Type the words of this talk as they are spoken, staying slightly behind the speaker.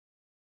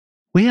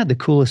We had the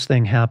coolest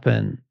thing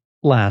happen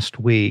last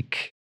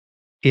week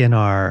in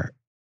our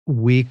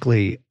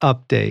weekly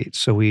update.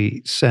 So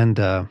we send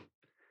an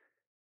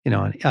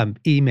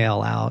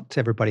email out to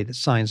everybody that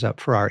signs up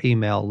for our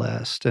email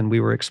list, and we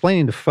were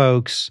explaining to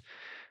folks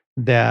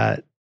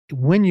that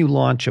when you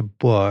launch a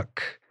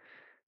book,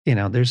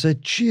 there's a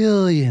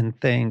jillion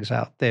things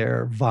out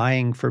there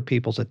vying for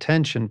people's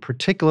attention,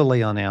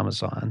 particularly on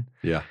Amazon,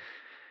 Yeah.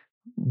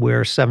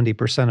 where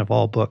 70% of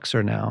all books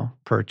are now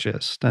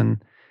purchased.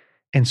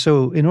 And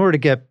so in order to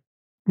get,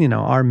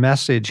 our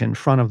message in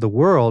front of the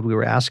world, we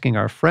were asking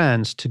our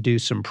friends to do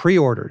some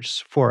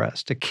pre-orders for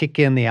us to kick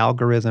in the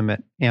algorithm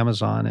at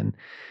Amazon. And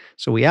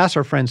so we asked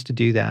our friends to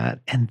do that.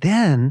 And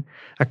then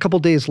a couple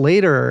days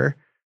later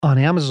on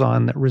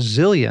Amazon, that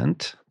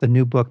Resilient, the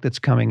new book that's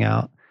coming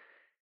out,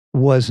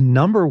 was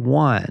number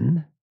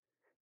one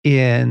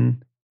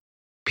in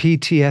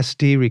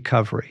PTSD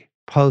recovery,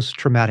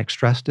 post-traumatic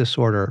stress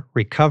disorder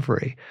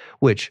recovery,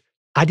 which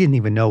I didn't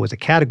even know was a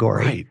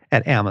category Right.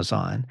 at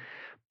Amazon.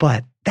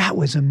 But that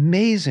was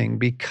amazing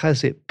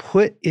because it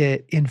put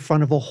it in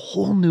front of a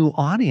whole new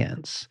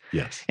audience.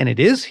 Yes. And it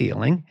is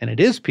healing and it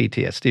is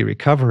PTSD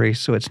recovery,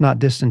 so it's not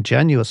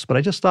disingenuous. But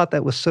I just thought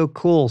that was so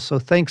cool. So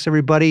thanks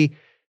everybody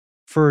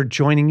for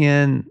joining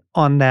in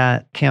on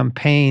that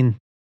campaign.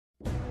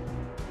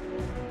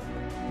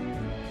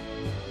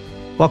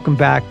 Welcome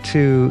back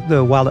to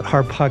the Wild at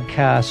Heart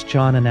podcast.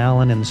 John and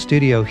Alan in the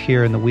studio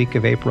here in the week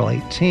of April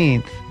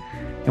 18th.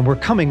 And we're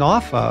coming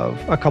off of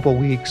a couple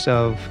weeks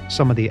of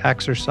some of the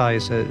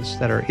exercises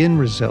that are in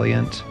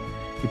Resilient.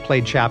 We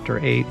played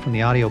chapter 8 from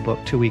the audiobook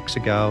 2 weeks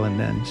ago, and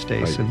then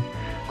Stace and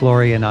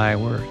Gloria and I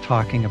were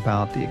talking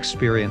about the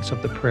experience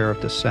of the prayer of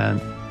descent.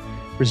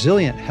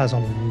 Resilient has a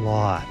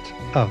lot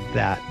of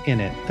that in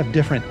it, of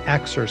different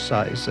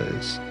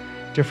exercises,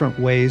 different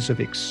ways of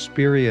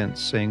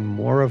experiencing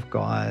more of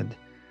God,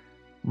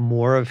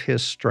 more of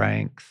his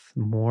strength,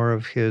 more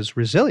of his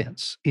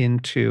resilience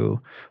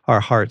into our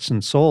hearts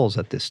and souls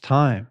at this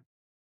time.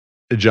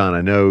 John,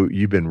 I know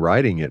you've been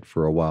writing it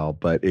for a while,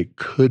 but it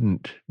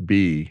couldn't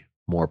be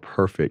more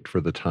perfect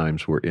for the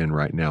times we're in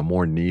right now,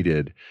 more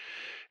needed.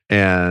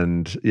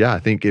 And yeah, I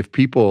think if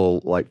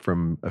people, like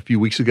from a few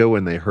weeks ago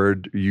when they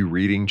heard you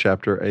reading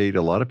chapter 8,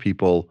 a lot of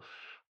people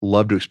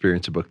love to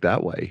experience a book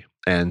that way.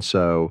 And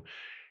so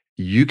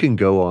you can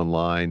go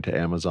online to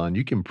Amazon,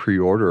 you can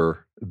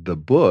pre-order the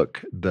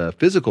book, the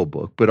physical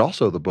book, but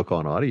also the book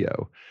on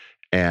audio,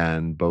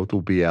 and both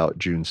will be out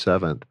June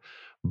 7th.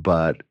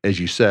 But as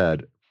you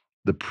said,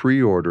 the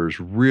pre-orders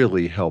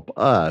really help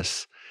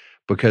us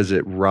because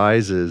it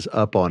rises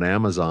up on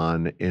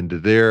Amazon into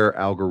their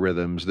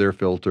algorithms, their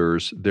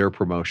filters, their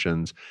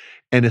promotions,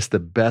 and it's the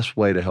best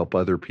way to help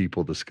other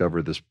people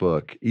discover this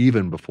book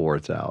even before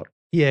it's out.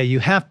 Yeah, you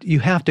have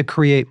to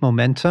create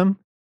momentum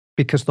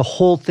because the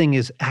whole thing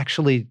is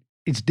actually,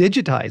 it's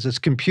digitized, it's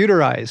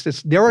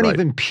computerized. There aren't Right.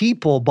 even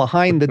people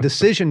behind the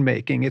decision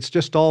making. It's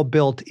just all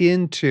built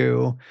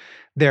into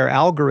their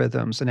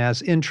algorithms. And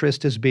as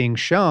interest is being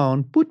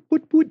shown,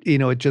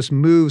 it just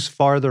moves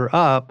farther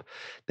up.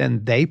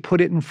 Then they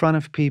put it in front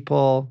of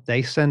people.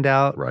 They send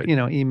out, Right.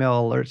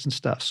 email alerts and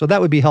stuff. So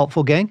that would be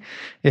helpful, gang,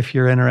 if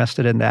you're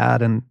interested in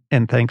that. And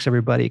thanks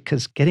everybody,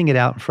 because getting it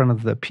out in front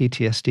of the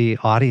PTSD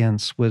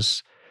audience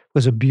was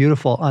a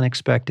beautiful,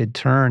 unexpected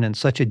turn and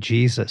such a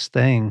Jesus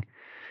thing,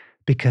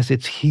 because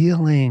it's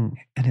healing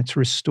and it's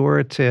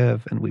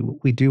restorative, and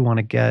we do want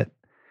to get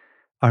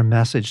our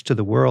message to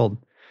the world.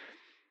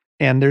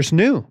 And there's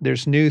new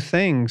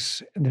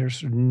things,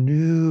 there's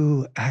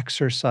new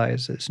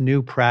exercises,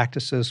 new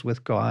practices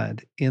with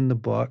God in the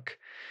book.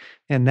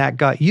 And that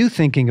got you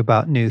thinking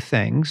about new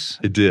things.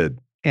 It did.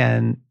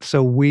 And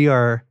so we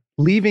are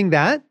leaving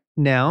that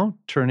now,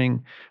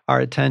 turning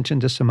our attention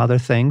to some other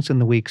things in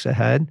the weeks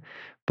ahead.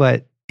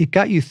 But it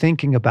got you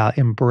thinking about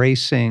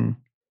embracing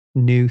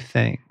new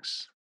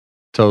things.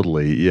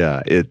 Totally.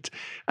 Yeah.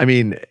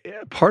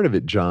 Part of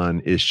it, John,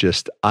 is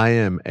just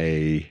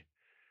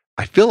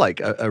I feel like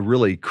a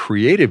really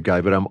creative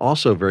guy, but I'm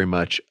also very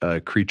much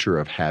a creature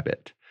of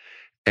habit.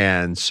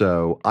 And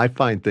so I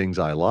find things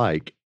I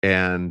like,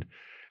 and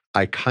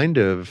I kind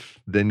of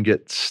then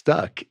get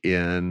stuck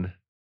in,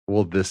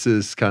 well, this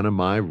is kind of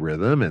my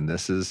rhythm, and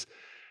this is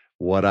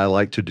what I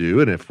like to do.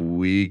 And if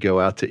we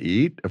go out to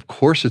eat, of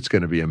course it's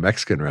going to be a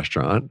Mexican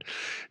restaurant,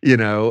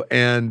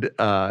 and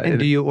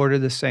do you order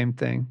the same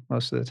thing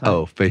most of the time?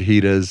 Oh,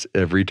 fajitas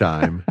every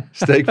time,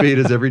 steak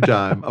fajitas every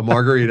time, a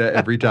margarita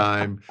every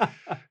time,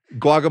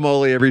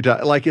 guacamole every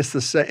time. Like it's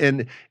the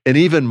same. And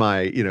even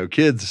my,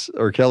 kids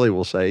or Kelly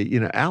will say,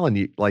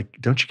 Alan,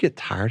 don't you get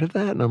tired of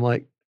that? And I'm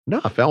like, no,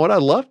 I found what I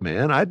love,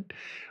 man.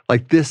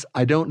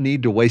 I don't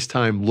need to waste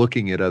time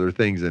looking at other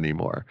things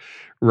anymore.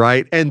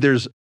 Right. And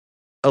there's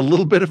a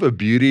little bit of a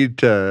beauty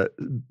to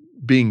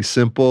being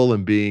simple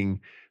and being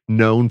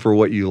known for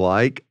what you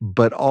like,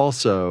 but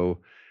also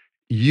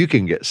you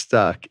can get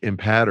stuck in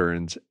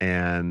patterns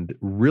and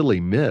really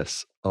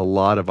miss a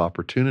lot of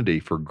opportunity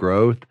for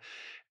growth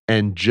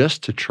and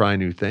just to try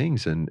new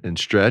things and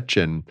stretch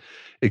and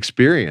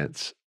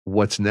experience.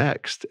 what's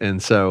next.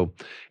 And so,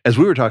 as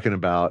we were talking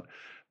about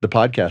the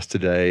podcast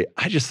today,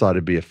 I just thought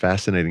it'd be a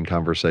fascinating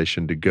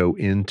conversation to go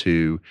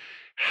into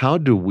how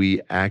do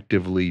we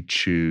actively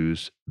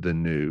choose the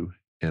new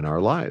in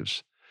our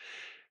lives?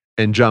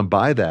 And John,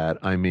 by that,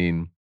 I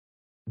mean,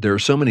 there are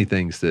so many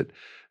things that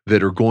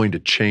are going to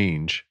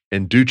change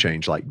and do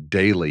change like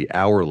daily,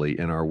 hourly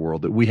in our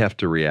world that we have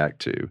to react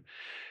to.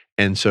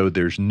 And so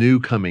there's new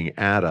coming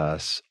at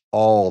us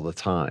all the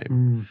time.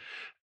 Mm,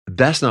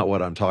 That's not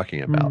what I'm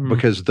talking about mhm,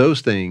 because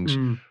those things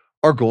mm.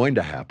 are going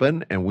to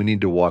happen and we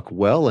need to walk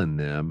well in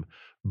them,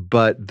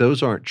 but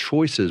those aren't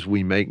choices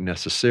we make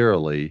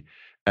necessarily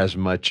as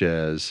much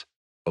as,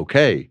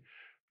 okay,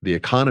 the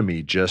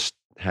economy just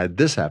had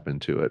this happen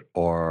to it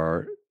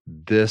or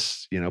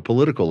this,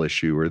 political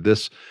issue or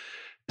this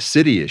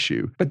city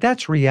issue. But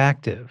that's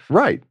reactive,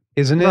 Right.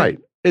 isn't it? Right.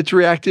 It's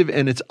reactive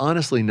and it's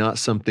honestly not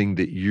something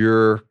that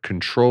you're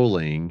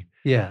controlling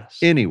Yes.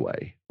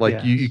 anyway.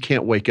 Like you Yes.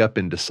 can't wake up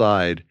and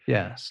decide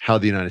Yes. how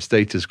the United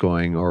States is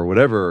going or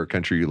whatever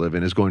country you live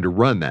in is going to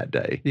run that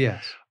day.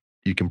 Yes.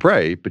 You can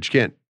pray, but you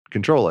can't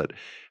control it.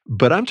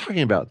 But I'm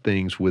talking about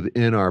things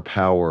within our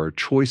power,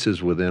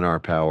 choices within our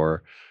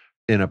power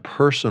in a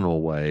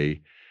personal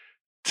way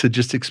to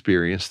just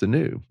experience the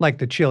new. Like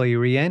the Chile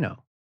Relleno.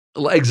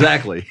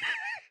 Exactly.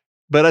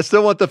 But I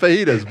still want the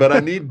fajitas, but I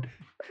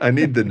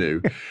need the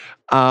new.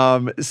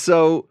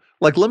 So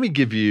like let me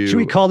give you Should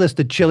we call this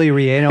the Chile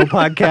Relleno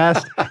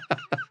podcast?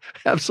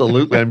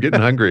 Absolutely. I'm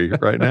getting hungry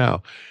right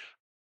now.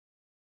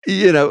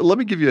 Let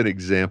me give you an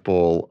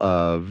example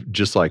of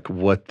just like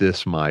what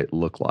this might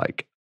look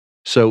like.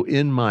 So,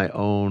 in my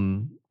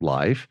own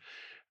life,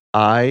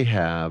 I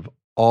have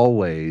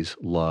always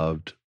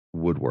loved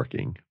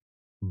woodworking,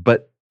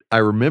 but I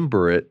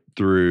remember it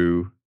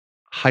through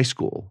high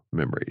school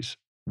memories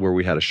where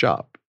we had a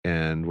shop.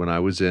 And when I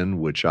was in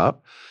wood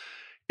shop,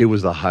 it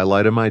was the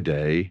highlight of my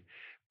day.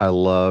 I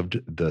loved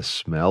the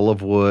smell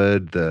of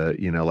wood,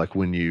 like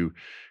when you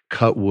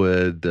cut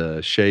wood,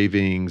 the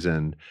shavings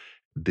and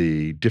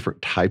the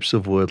different types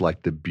of wood,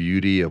 like the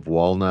beauty of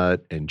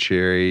walnut and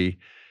cherry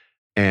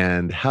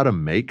and how to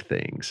make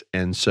things.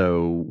 And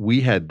so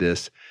we had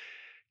this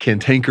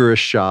cantankerous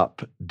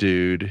shop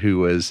dude who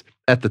was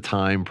at the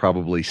time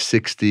probably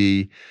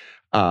 60.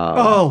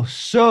 Oh,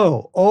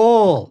 so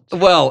old.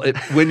 Well,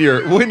 when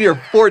you're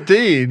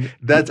 14,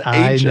 that's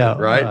I ancient,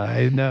 know. right?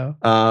 I know.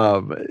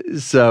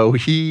 So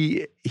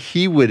he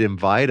would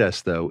invite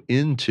us though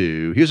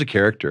into he was a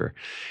character,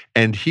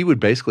 and he would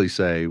basically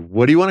say,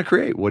 "What do you want to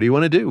create? What do you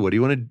want to do? What do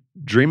you want to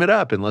dream it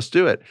up and let's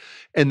do it."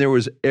 And there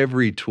was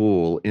every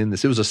tool in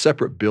this. It was a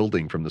separate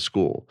building from the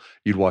school.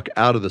 You'd walk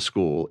out of the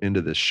school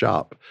into this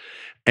shop,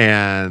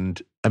 and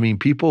I mean,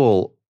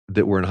 people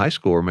that were in high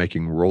school were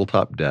making roll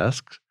top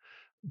desks.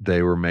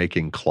 They were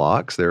making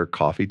clocks, there were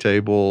coffee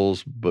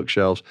tables,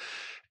 bookshelves,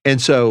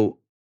 and so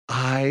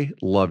I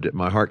loved it.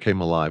 My heart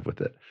came alive with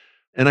it.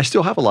 And I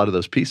still have a lot of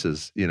those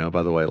pieces,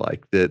 by the way,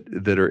 like that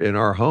are in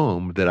our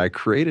home that I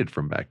created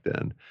from back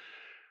then.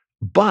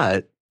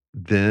 But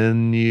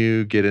then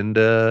you get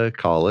into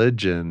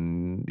college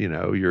and,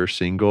 you're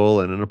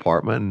single in an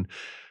apartment and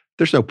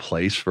there's no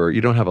place for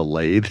you don't have a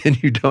lathe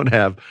and you don't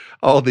have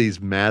all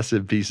these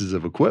massive pieces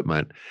of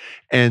equipment.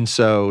 And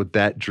so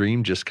that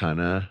dream just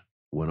kind of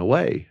went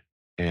away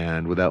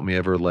and without me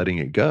ever letting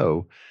it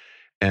go.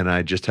 And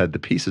I just had the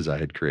pieces I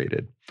had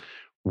created.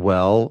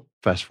 Well,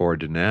 fast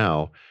forward to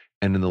now,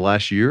 and in the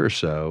last year or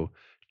so,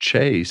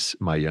 Chase,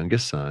 my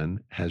youngest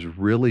son, has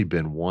really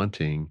been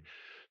wanting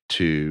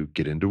to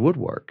get into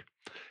woodwork.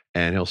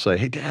 And he'll say,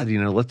 "Hey, Dad,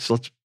 let's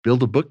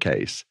build a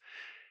bookcase."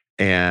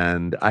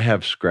 And I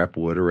have scrap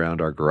wood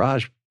around our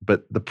garage,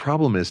 but the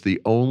problem is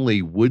the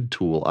only wood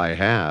tool I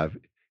have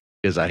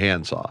is a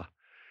handsaw.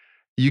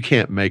 You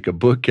can't make a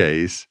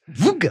bookcase.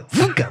 Vuga,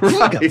 vuga, vuga,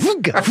 Right,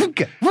 vuga, right.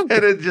 vuga, vuga.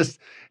 And it just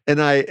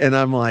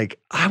I'm like,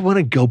 I want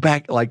to go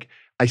back. Like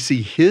I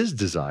see his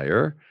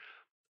desire.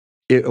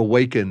 It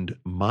awakened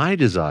my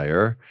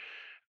desire,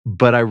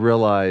 but I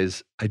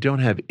realize I don't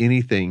have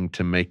anything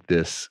to make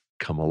this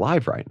come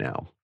alive right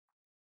now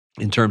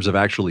in terms of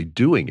actually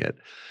doing it.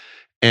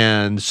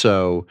 And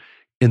so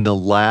in the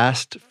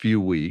last few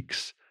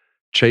weeks,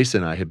 Chase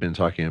and I have been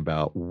talking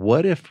about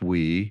what if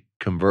we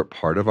convert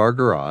part of our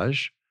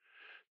garage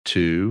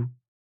to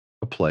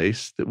a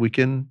place that we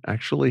can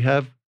actually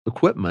have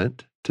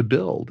equipment to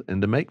build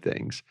and to make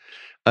things.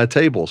 A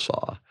table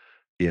saw,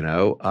 you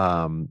know,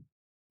 um,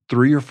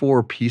 3 or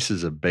 4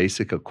 pieces of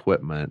basic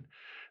equipment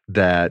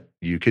that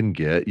you can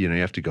get, you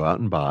have to go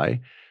out and buy,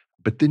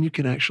 but then you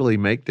can actually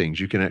make things.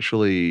 You can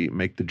actually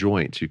make the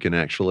joints. You can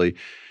actually,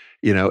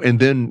 and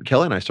then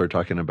Kelly and I started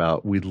talking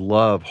about we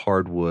love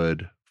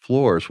hardwood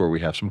floors where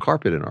we have some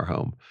carpet in our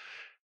home.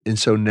 And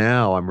so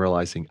now I'm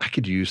realizing I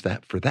could use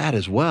that for that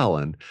as well.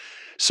 And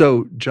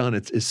so, John,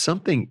 it's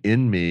something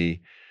in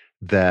me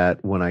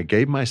that when I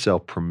gave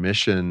myself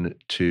permission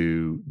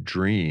to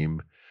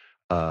dream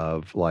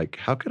of like,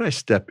 how could I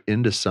step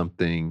into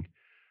something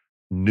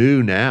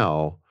new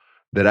now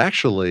that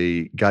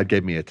actually God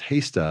gave me a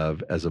taste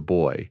of as a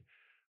boy?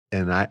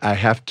 And I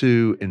have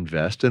to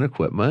invest in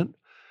equipment.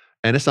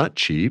 and it's not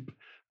cheap.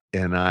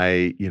 And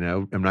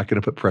I'm not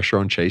going to put pressure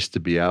on Chase to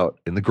be out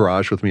in the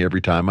garage with me every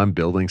time I'm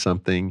building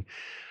something,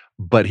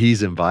 but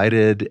he's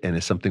invited and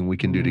it's something we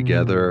can do Mm.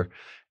 together.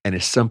 And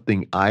it's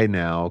something I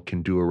now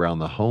can do around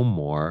the home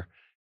more.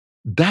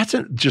 That's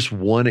just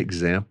one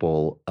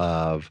example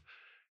of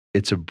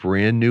it's a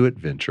brand new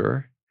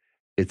adventure.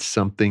 It's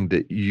something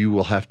that you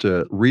will have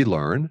to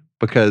relearn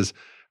because,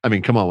 I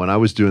mean, come on, when I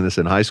was doing this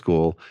in high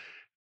school,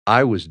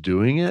 I was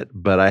doing it,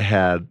 but I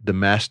had the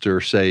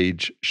master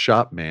sage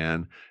shop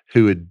man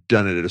who had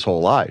done it his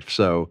whole life.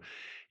 So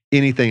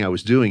anything I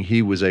was doing,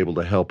 he was able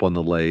to help on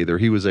the lathe or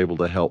he was able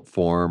to help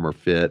form or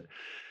fit.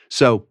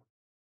 So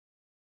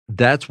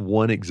that's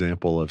one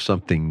example of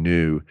something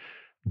new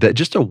that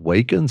just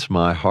awakens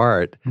my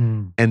heart.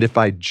 Mm. And if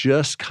I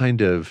just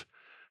kind of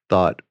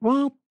thought,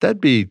 well,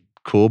 that'd be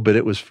cool, but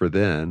it was for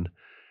then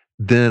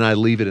I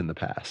leave it in the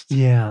past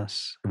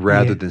Yes.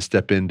 rather than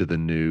step into the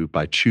new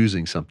by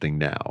choosing something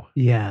now.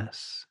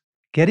 Yes.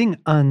 Getting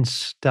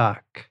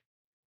unstuck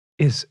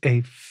is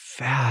a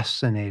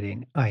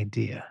fascinating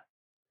idea.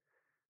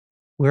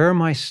 Where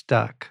am I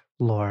stuck,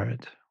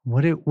 Lord?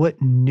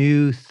 What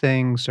new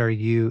things are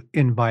you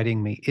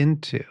inviting me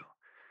into?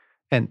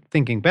 And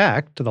thinking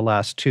back to the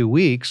last 2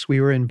 weeks, we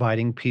were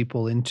inviting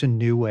people into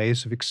new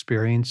ways of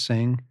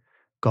experiencing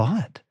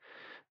God,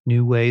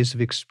 new ways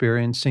of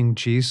experiencing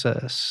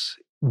Jesus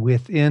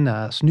within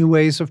us, new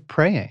ways of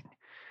praying.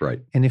 Right.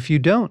 And if you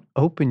don't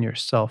open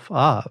yourself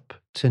up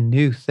to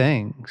new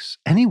things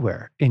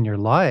anywhere in your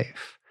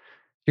life,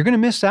 you're going to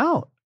miss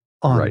out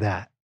on Right.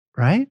 that,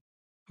 right?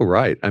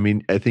 Right. I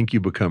mean, I think you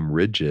become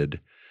rigid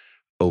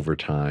over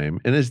time.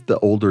 And as the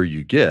older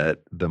you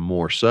get, the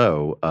more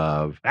so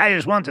of I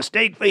just want the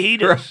steak Right.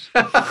 fajitas.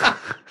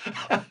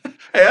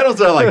 Hey, I don't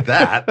sound like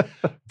that,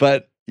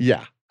 but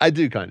yeah, I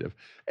do kind of.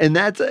 And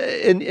that's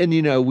and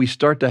we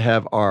start to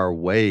have our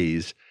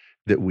ways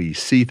that we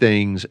see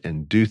things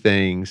and do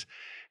things,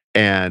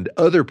 and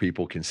other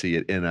people can see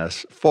it in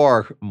us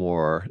far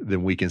more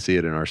than we can see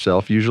it in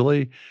ourselves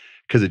usually,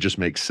 because it just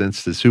makes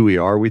sense. That's who we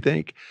are, we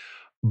think.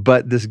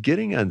 But this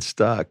getting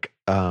unstuck,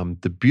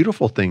 the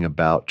beautiful thing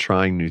about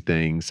trying new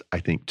things, I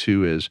think,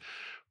 too, is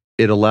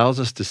it allows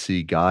us to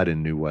see God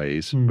in new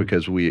ways Mm.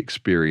 because we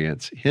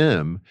experience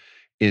Him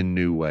in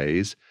new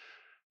ways.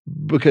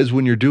 Because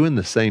when you're doing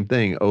the same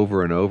thing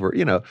over and over,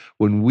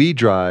 when we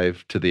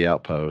drive to the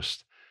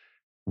outpost,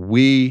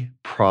 we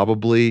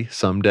probably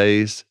some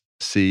days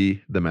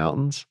see the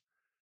mountains.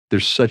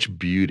 There's such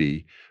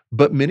beauty,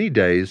 but many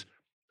days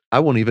I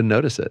won't even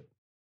notice it.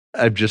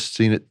 I've just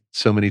seen it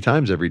so many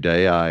times every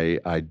day,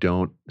 I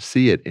don't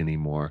see it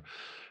anymore.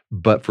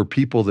 But for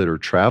people that are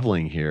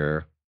traveling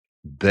here,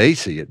 they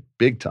see it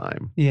big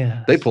time. They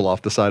Yes. pull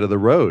off the side of the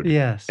road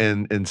Yes.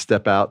 and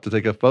step out to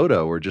take a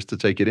photo or just to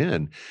take it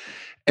in.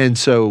 And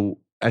so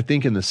I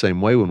think in the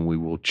same way, when we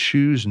will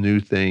choose new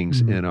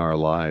things Mm. in our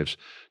lives,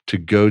 to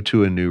go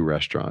to a new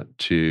restaurant,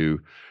 to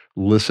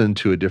listen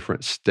to a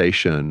different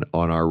station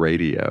on our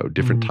radio,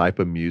 different Mm. type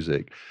of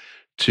music,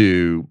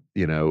 to,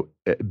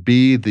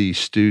 be the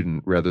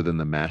student rather than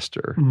the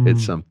master.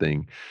 It's Mm.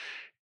 something.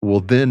 Well,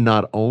 then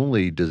not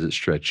only does it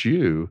stretch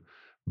you,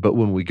 but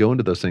when we go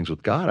into those things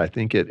with God, I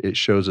think it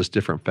shows us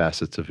different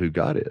facets of who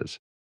God is.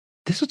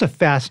 This is a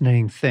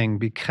fascinating thing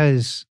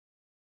because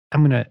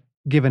I'm going to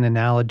give an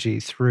analogy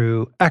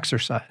through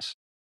exercise.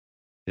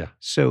 Yeah.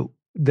 So,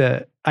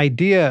 the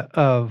idea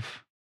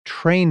of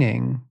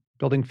training,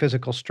 building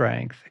physical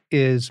strength,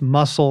 is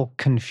muscle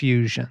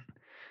confusion.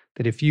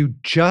 That if you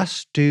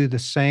just do the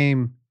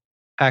same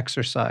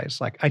exercise,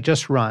 like I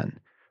just run,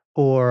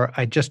 or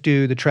I just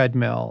do the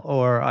treadmill,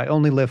 or I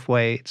only lift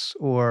weights,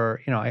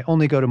 or I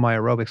only go to my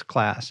aerobics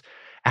class,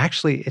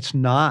 actually, it's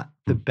not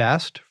the Mm.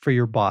 best for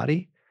your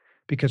body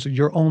because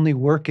you're only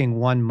working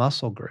one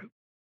muscle group,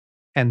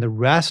 and the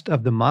rest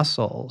of the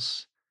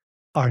muscles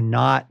are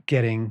not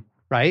getting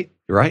Right.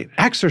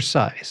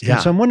 exercised. And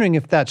so Yeah. I'm wondering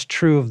if that's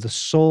true of the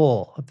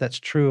soul, if that's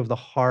true of the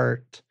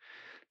heart,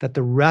 that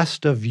the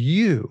rest of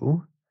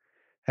you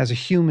as a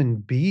human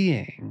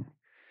being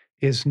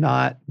is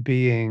not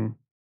being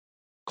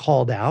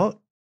called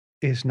out,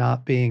 is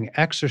not being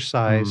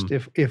exercised,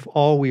 Mm. if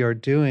all we are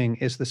doing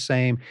is the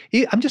same.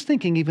 I'm just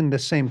thinking even the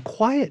same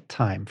quiet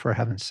time, for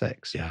heaven's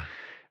sakes, Yeah.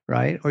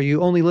 right? Or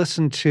you only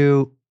listen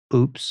to,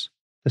 oops,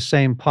 the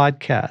same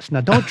podcast. Now,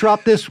 don't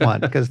drop this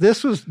one because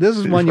this is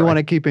one you want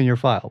Right. to keep in your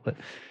file. But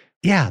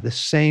yeah, the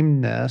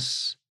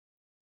sameness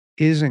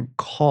isn't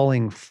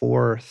calling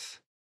forth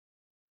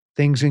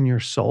things in your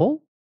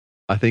soul.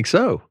 I think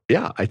so.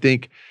 Yeah. I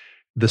think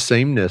the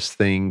sameness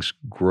things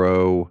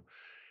grow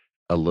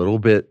a little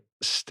bit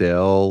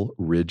stale,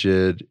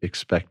 rigid,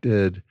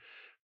 expected.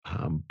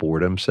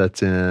 Boredom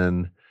sets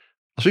in.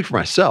 I'll speak for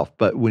myself,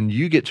 but when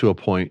you get to a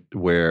point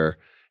where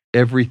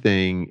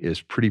everything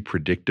is pretty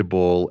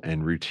predictable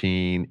and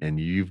routine and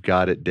you've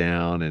got it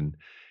down and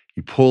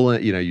you pull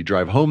it, you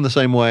drive home the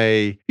same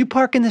way, You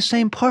park in the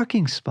same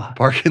parking spot,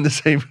 park in the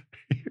same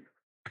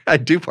I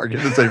do park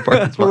in the same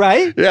parking spot.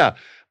 right? Yeah.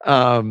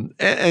 And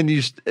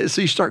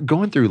so you start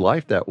going through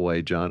life that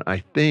way, John. I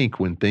think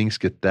when things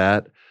get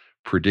that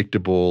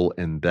predictable,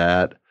 and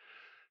that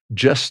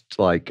just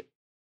like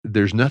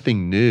there's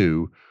nothing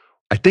new.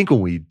 I think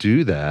when we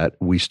do that,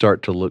 we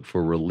start to look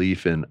for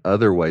relief in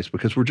other ways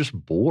because we're just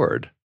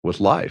bored with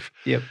life.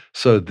 Yep.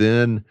 So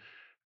then,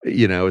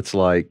 it's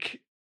like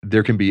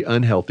there can be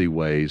unhealthy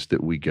ways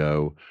that we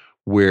go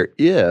where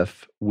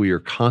if we are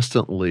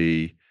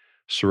constantly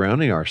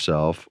surrounding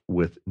ourselves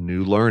with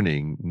new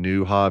learning,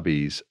 new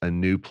hobbies, a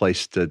new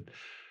place to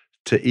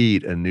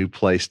eat, a new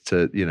place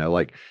to,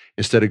 like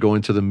instead of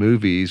going to the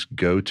movies,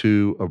 go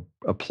to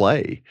a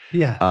play,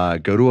 Yeah.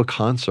 go to a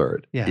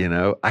concert. Yeah.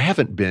 Kelly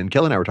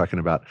and I were talking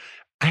about,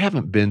 I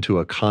haven't been to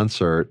a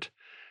concert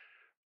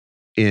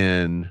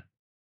in,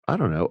 I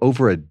don't know,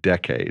 over a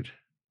decade.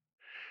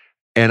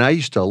 And I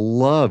used to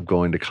love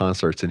going to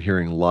concerts and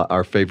hearing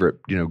our favorite,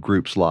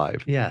 groups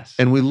live. Yes.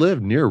 And we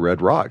lived near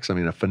Red Rocks. I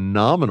mean, a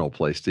phenomenal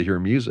place to hear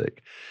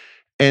music.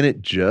 And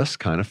it just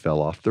kind of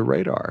fell off the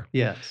radar.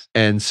 Yes.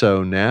 And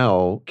so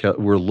now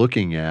we're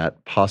looking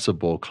at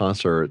possible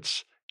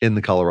concerts in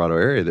the Colorado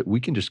area that we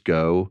can just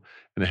go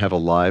and have a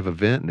live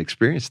event and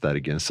experience that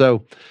again.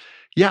 So,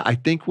 yeah, I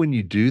think when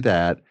you do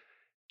that,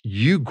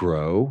 you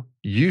grow,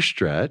 you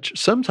stretch.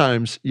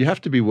 Sometimes you have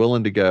to be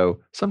willing to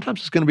go, sometimes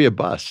it's going to be a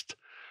bust.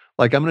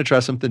 Like, I'm going to try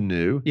something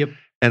new. Yep.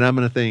 And I'm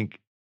going to think,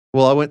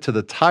 well, I went to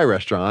the Thai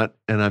restaurant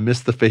and I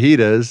missed the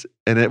fajitas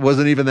and it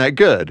wasn't even that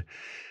good.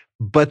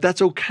 But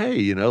that's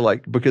okay,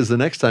 because the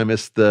next time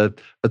it's the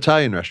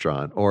Italian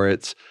restaurant, or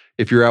it's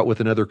if you're out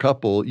with another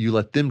couple, you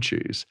let them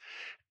choose.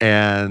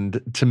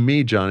 And to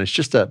me, John, it's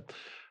just a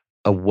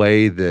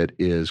way that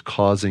is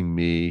causing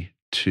me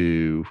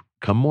to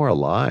come more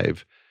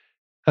alive.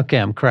 Okay,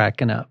 I'm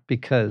cracking up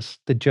because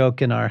the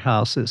joke in our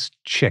house is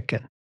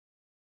chicken.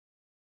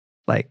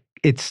 Like,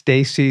 it's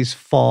Stacy's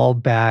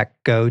fallback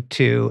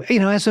go-to,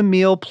 as a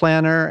meal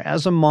planner,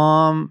 as a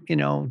mom,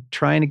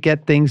 trying to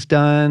get things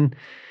done.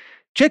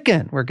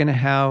 Chicken. We're going to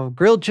have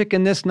grilled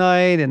chicken this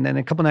night. And then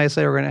a couple nights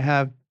later, we're going to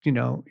have,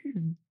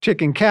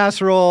 chicken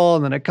casserole.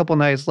 And then a couple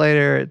nights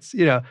later, it's,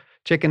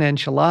 chicken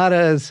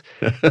enchiladas.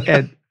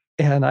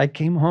 and I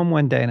came home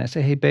one day and I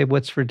said, hey, babe,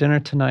 what's for dinner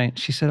tonight?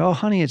 She said, oh,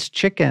 honey, it's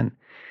chicken.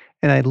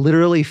 And I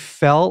literally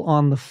fell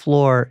on the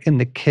floor in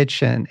the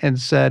kitchen and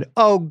said,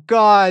 oh,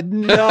 God,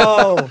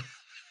 no.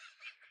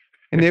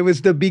 And it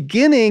was the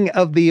beginning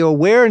of the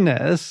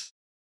awareness,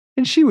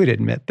 and she would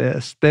admit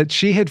this, that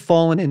she had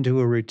fallen into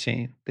a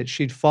routine, that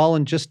she'd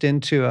fallen just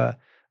into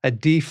a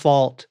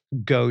default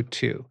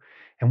go-to.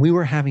 And we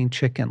were having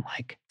chicken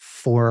like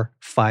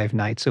 4-5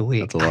 nights a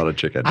week. That's a lot of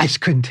chicken. I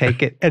just couldn't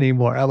take it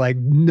anymore. I'm like,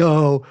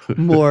 no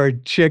more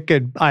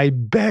chicken, I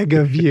beg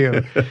of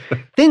you.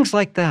 Things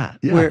like that,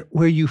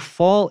 where you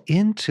fall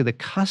into the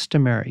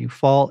customary, you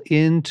fall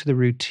into the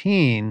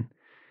routine,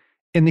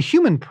 and the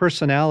human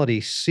personality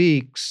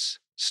seeks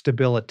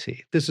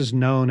stability. This is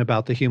known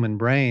about the human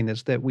brain,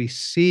 is that we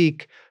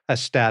seek a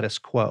status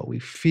quo. We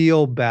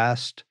feel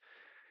best.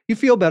 You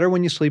feel better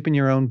when you sleep in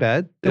your own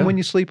bed than when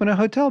you sleep in a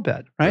hotel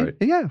bed, right?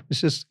 Yeah, it's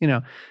just,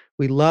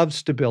 we love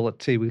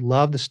stability. We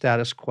love the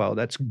status quo.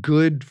 That's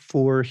good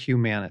for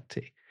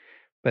humanity.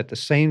 But at the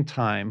same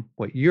time,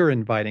 what you're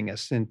inviting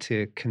us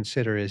into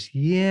consider is,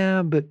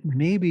 but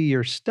maybe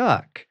you're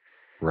stuck.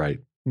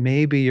 Right.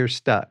 Maybe you're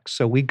stuck.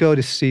 So we go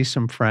to see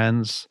some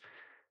friends,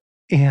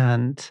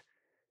 and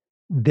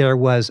there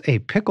was a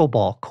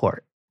pickleball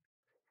court.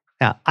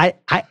 Now, I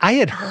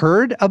had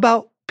heard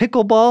about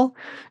pickleball,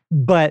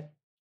 but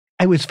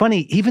it was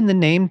funny. Even the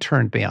name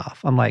turned me off.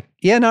 I'm like,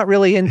 not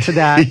really into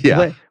that.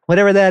 But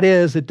whatever that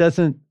is, it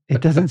doesn't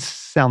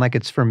sound like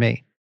it's for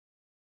me.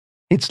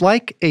 It's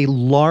like a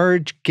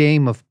large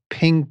game of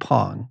ping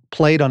pong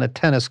played on a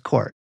tennis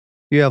court.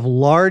 You have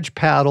large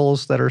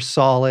paddles that are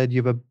solid. You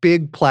have a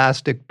big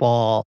plastic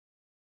ball,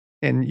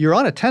 and you're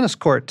on a tennis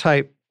court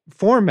type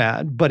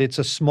format, but it's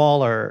a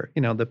smaller,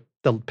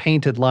 the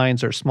painted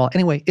lines are small.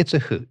 Anyway, it's a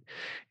hoot.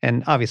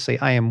 And obviously,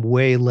 I am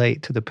way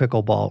late to the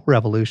pickleball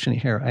revolution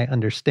here. I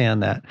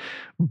understand that.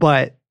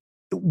 But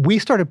we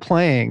started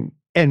playing,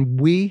 and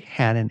we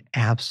had an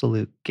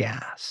absolute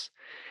gas.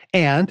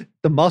 And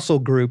the muscle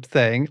group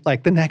thing,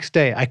 like the next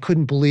day, I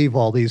couldn't believe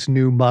all these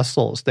new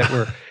muscles that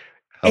were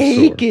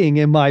aching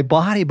in my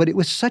body. But it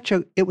was such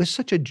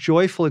a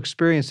joyful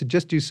experience to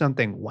just do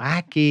something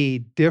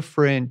wacky,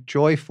 different,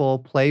 joyful,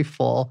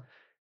 playful.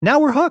 Now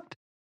we're hooked.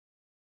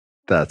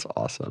 That's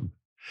awesome.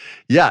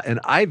 Yeah, and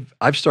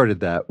I've started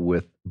that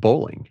with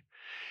bowling,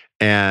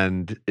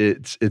 and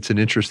it's an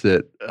interest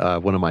that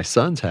one of my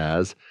sons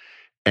has,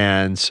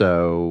 and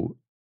so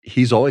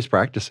he's always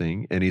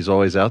practicing and he's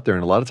always out there.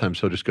 And a lot of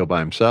times he'll just go by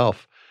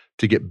himself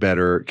to get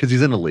better because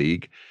he's in a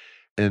league.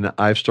 And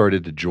I've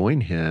started to join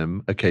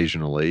him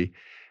occasionally,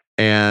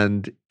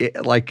 and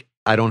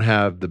I don't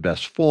have the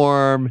best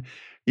form.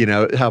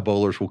 How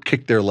bowlers will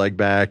kick their leg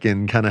back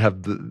and kind of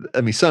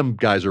have some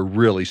guys are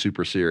really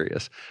super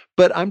serious,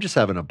 but I'm just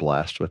having a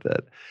blast with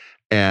it.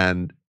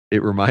 And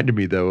it reminded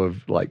me though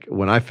of like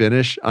when I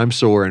finish, I'm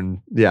sore and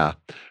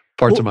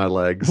parts of my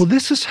legs. Well,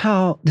 this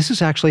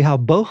is actually how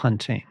bow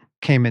hunting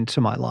came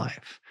into my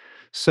life.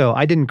 So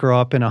I didn't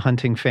grow up in a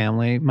hunting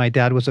family. My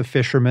dad was a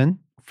fisherman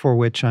for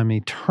which I'm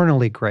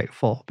eternally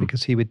grateful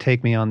because he would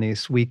take me on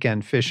these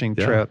weekend fishing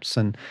Yeah. trips,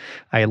 and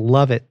I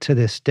love it to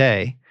this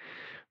day.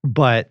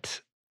 But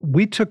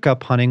we took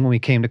up hunting when we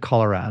came to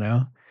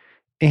Colorado,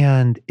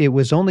 and it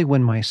was only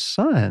when my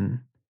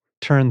son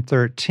turned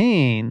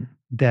 13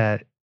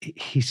 that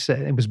he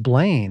said, it was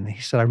Blaine.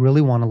 He said, I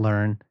really want to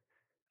learn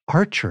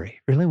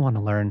archery, really want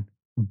to learn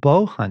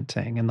bow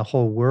hunting and the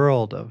whole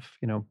world of,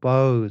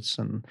 bows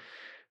and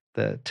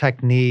the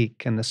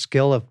technique and the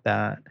skill of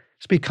that.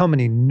 It's become an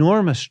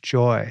enormous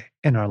joy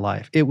in our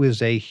life. It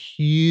was a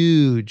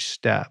huge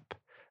step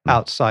Mm.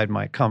 outside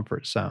my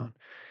comfort zone.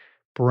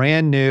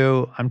 Brand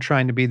new. I'm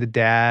trying to be the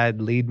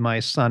dad, lead my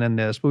son in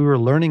this. We were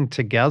learning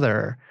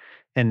together.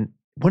 And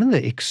one of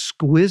the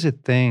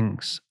exquisite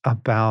things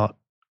about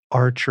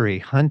archery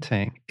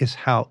hunting is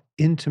how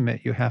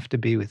intimate you have to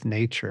be with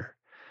nature.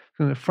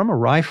 From a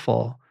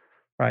rifle,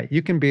 right,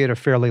 you can be at a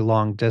fairly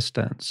long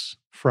distance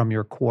from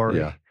your Yeah.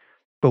 quarry.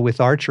 But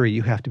with archery,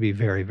 you have to be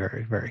very,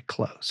 very, very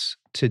close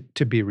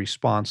to be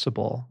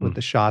responsible with Mm.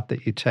 the shot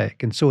that you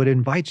take. And so it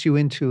invites you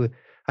into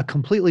a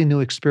completely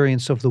new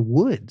experience of the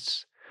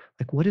woods.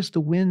 Like, what is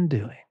the wind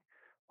doing?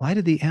 Why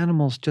do the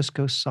animals just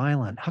go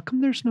silent? How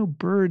come there's no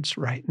birds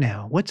right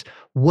now?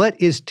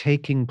 What is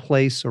taking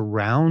place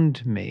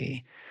around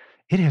me?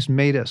 It has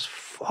made us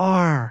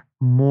far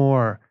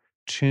more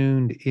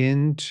tuned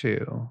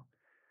into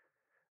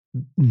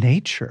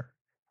nature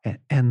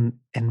and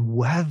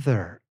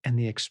weather and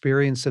the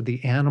experience of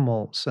the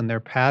animals and their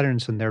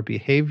patterns and their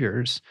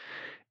behaviors.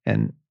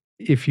 And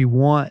if you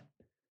want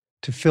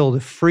to fill the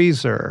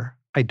freezer,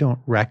 I don't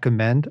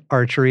recommend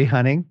archery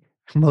hunting.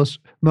 Most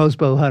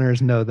bow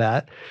hunters know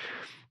that.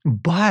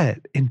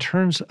 But in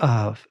terms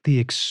of the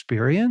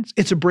experience,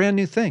 it's a brand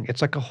new thing.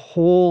 It's like a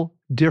whole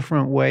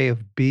different way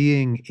of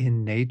being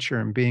in nature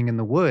and being in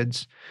the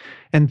woods.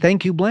 And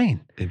thank you, Blaine,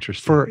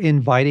 Interesting. for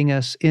inviting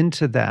us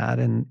into that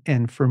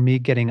and for me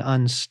getting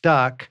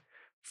unstuck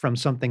from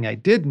something I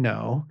did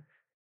know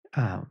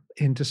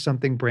into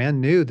something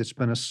brand new that's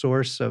been a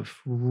source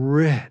of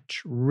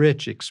rich,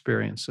 rich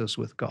experiences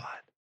with God.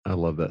 I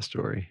love that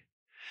story.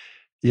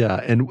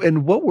 Yeah,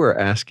 and what we're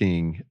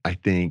asking, I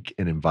think,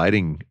 and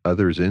inviting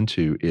others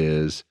into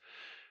is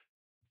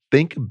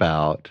think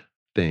about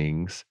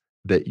things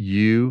that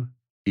you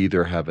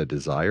either have a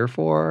desire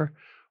for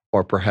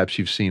or perhaps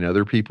you've seen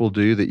other people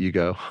do that you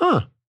go,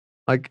 "Huh,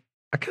 like,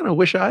 I kinda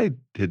wish I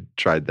had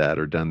tried that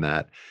or done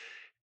that,"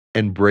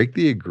 and break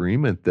the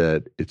agreement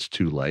that it's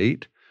too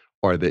late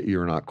or that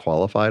you're not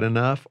qualified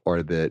enough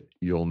or that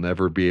you'll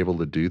never be able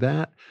to do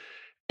that,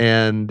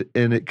 and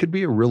it could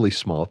be a really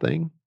small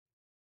thing.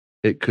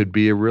 It could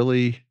be a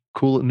really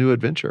cool new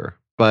adventure,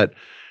 but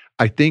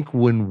I think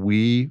when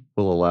we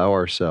will allow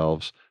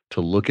ourselves to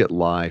look at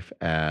life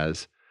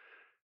as,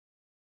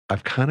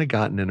 I've kinda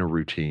gotten in a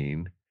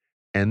routine,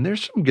 and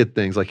there's some good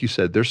things, like you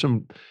said, there's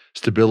some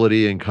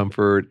stability and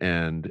comfort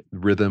and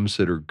rhythms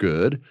that are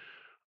good,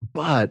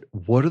 but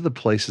what are the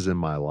places in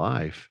my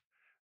life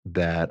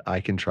that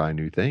I can try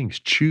new things,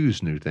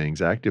 choose new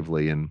things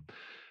actively? And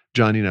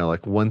John,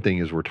 like one thing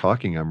as we're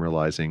talking, I'm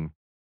realizing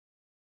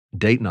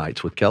date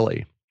nights with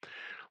Kelly.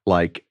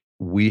 Like,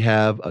 we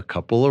have a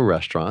couple of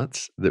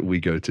restaurants that we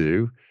go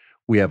to.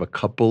 We have a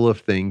couple of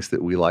things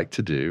that we like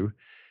to do,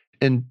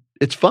 and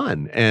it's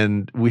fun,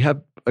 and we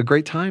have a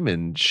great time,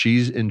 and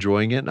she's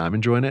enjoying it, and I'm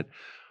enjoying it.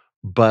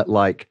 But,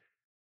 like,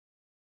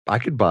 I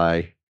could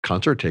buy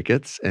concert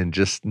tickets and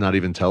just not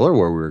even tell her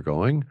where we were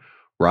going,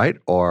 right?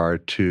 Or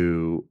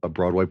to a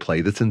Broadway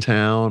play that's in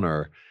town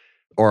or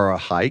a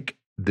hike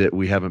that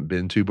we haven't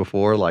been to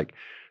before. Like,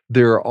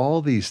 there are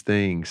all these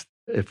things,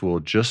 if we'll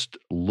just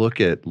look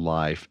at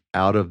life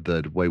out of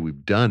the way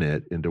we've done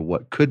it into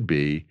what could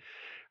be,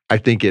 I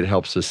think it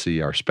helps us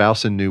see our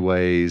spouse in new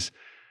ways.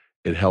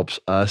 It helps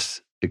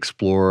us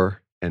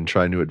explore and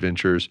try new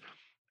adventures.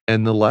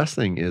 And the last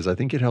thing is, I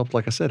think it helps,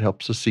 like I said,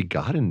 helps us see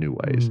God in new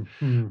ways.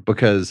 Mhm.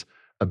 Because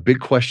a big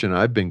question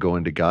I've been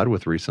going to God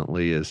with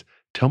recently is,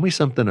 tell me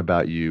something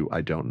about you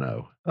I don't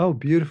know, Oh,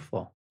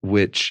 beautiful.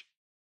 which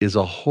is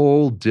a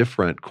whole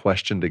different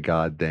question to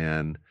God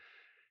than,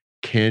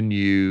 can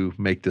you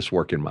make this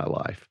work in my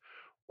life?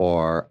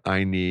 Or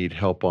I need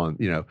help on,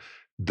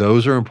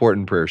 those are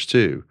important prayers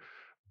too.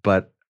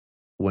 But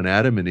when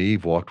Adam and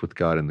Eve walked with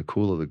God in the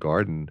cool of the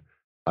garden,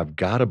 I've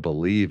got to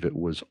believe it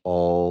was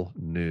all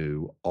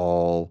new,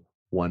 all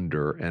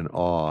wonder and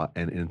awe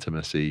and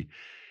intimacy.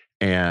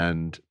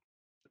 And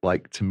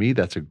like, to me,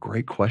 that's a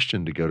great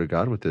question to go to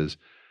God with is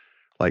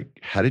like,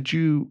 how did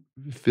you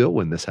feel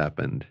when this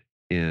happened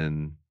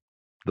in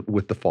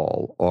with the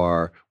fall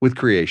or with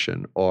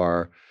creation?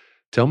 Or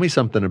tell me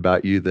something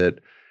about you that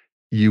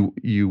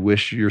you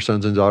wish your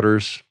sons and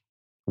daughters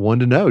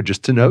wanted to know,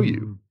 just to know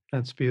you.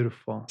 That's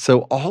beautiful.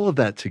 So all of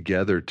that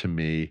together to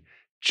me,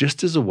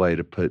 just as a way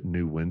to put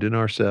new wind in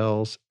our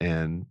sails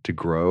and to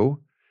grow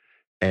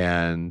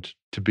and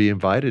to be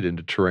invited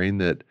into terrain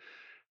that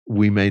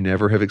we may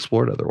never have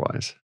explored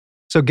otherwise.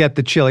 So get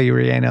the Chile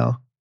Relleno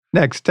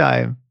next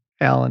time,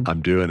 Alan.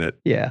 I'm doing it.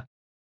 Yeah.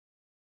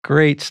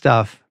 Great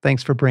stuff.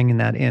 Thanks for bringing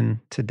that in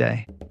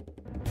today.